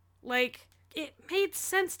you. It made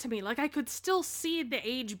sense to me. I could still see the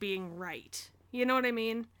age being right. You know what I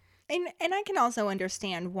mean? And I can also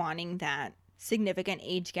understand wanting that significant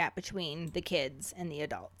age gap between the kids and the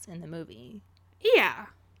adults in the movie. Yeah.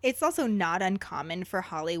 It's also not uncommon for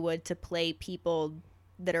Hollywood to play people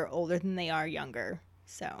that are older than they are younger.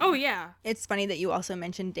 So. Oh, yeah. It's funny that you also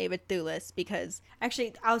mentioned David Thewlis because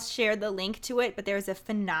actually I'll share the link to it, but there's a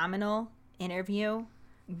phenomenal interview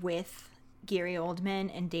with Gary Oldman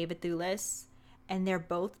and David Thewlis, and they're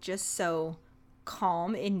both just so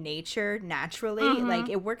calm in nature naturally. Mm-hmm.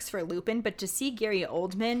 It works for Lupin, but to see Gary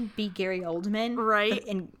Oldman be Gary Oldman. Right.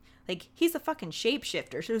 And he's a fucking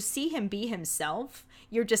shapeshifter. So to see him be himself,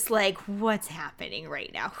 you're just like, what's happening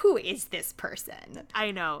right now? Who is this person?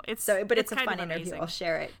 I know. It's a fun interview. amazing. I'll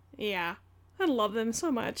share it. Yeah. I love them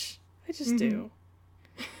so much. I just do.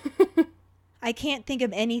 I can't think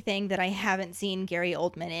of anything that I haven't seen Gary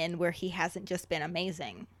Oldman in where he hasn't just been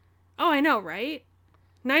amazing. Oh, I know, right?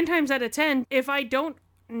 9 times out of 10, if I don't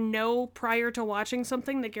know prior to watching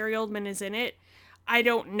something that Gary Oldman is in it, I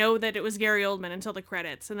don't know that it was Gary Oldman until the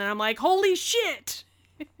credits. And then I'm like, holy shit!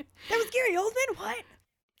 That was Gary Oldman? What?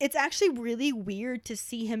 It's actually really weird to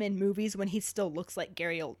see him in movies when he still looks like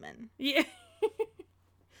Gary Oldman. Yeah.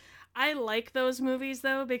 I like those movies,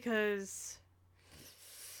 though, because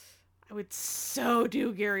I would so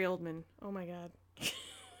do Gary Oldman. Oh, my God.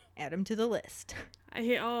 Add him to the list.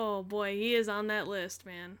 Oh, boy, he is on that list,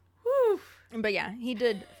 man. Whew. But yeah, he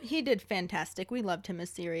did fantastic. We loved him as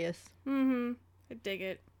Sirius. Mm-hmm. I dig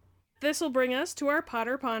it. This will bring us to our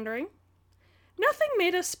Potter pondering. Nothing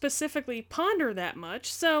made us specifically ponder that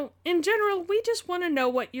much, so in general, we just want to know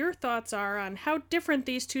what your thoughts are on how different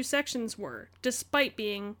these two sections were, despite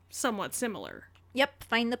being somewhat similar. Yep,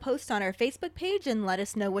 find the post on our Facebook page and let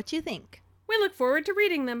us know what you think. We look forward to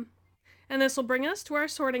reading them. And this will bring us to our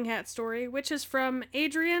Sorting Hat story, which is from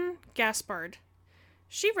Adrienne Gaspard.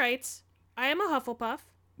 She writes, I am a Hufflepuff.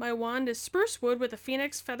 My wand is spruce wood with a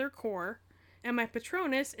phoenix feather core, and my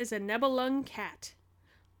Patronus is a Nebelung cat.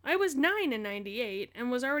 I was 9 in '98 and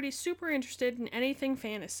was already super interested in anything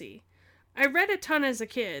fantasy. I read a ton as a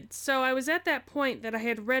kid, so I was at that point that I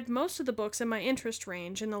had read most of the books in my interest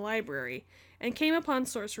range in the library, and came upon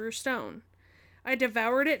Sorcerer's Stone. I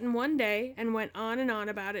devoured it in one day and went on and on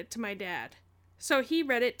about it to my dad. So he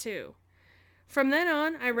read it too. From then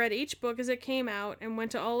on, I read each book as it came out and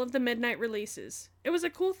went to all of the midnight releases. It was a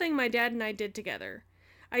cool thing my dad and I did together.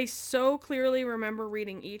 I so clearly remember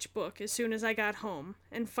reading each book as soon as I got home,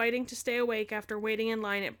 and fighting to stay awake after waiting in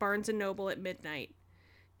line at Barnes & Noble at midnight,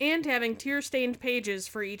 and having tear-stained pages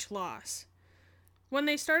for each loss. When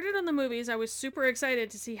they started on the movies, I was super excited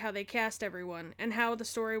to see how they cast everyone, and how the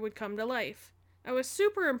story would come to life. I was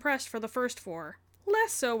super impressed for the first 4,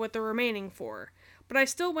 less so with the remaining 4, but I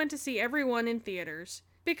still went to see everyone in theaters.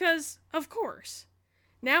 Because, of course.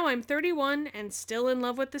 Now I'm 31 and still in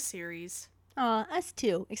love with the series. Aw, us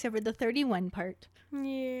too, except for the 31 part.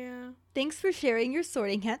 Yeah. Thanks for sharing your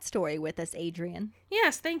Sorting Hat story with us, Adrian.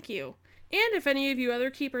 Yes, thank you. And if any of you other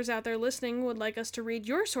keepers out there listening would like us to read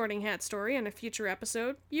your Sorting Hat story in a future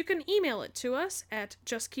episode, you can email it to us at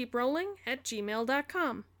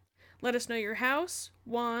justkeeprolling@gmail.com. Let us know your house,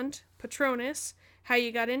 wand, Patronus, how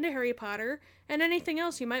you got into Harry Potter, and anything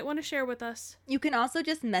else you might want to share with us. You can also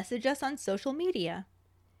just message us on social media.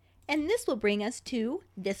 And this will bring us to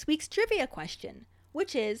this week's trivia question,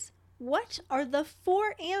 which is, what are the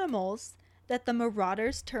 4 animals that the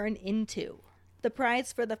Marauders turn into? The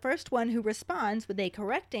prize for the first one who responds with a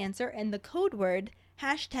correct answer and the code word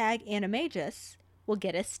 #Animagus will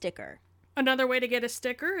get a sticker. Another way to get a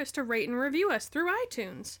sticker is to rate and review us through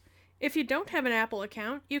iTunes. If you don't have an Apple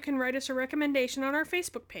account, you can write us a recommendation on our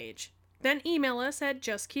Facebook page. Then email us at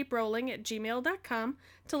justkeeprolling@gmail.com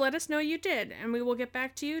to let us know you did, and we will get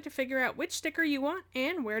back to you to figure out which sticker you want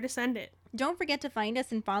and where to send it. Don't forget to find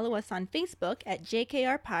us and follow us on Facebook at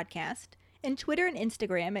JKR Podcast and Twitter and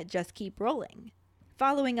Instagram at Just Keep Rolling.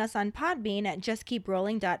 Following us on Podbean at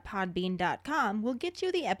justkeeprolling.podbean.com will get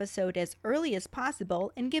you the episode as early as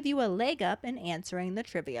possible and give you a leg up in answering the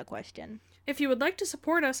trivia question. If you would like to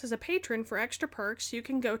support us as a patron for extra perks, you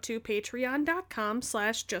can go to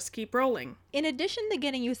patreon.com/justkeeprolling. In addition to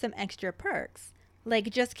getting you some extra perks, like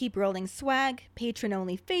Just Keep Rolling swag,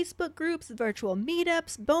 patron-only Facebook groups, virtual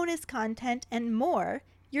meetups, bonus content, and more,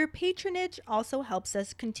 your patronage also helps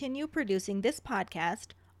us continue producing this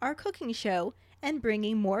podcast, our cooking show, and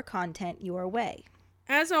bringing more content your way.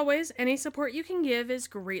 As always, any support you can give is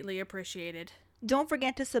greatly appreciated. Don't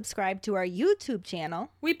forget to subscribe to our YouTube channel.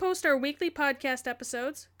 We post our weekly podcast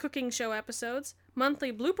episodes, cooking show episodes,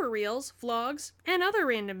 monthly blooper reels, vlogs, and other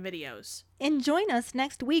random videos. And join us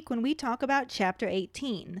next week when we talk about Chapter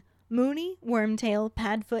 18, Mooney, Wormtail,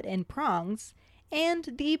 Padfoot, and Prongs,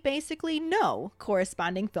 and the basically no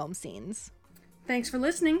corresponding film scenes. Thanks for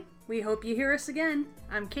listening. We hope you hear us again.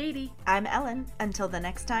 I'm Katie. I'm Ellen. Until the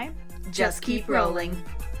next time, just keep rolling.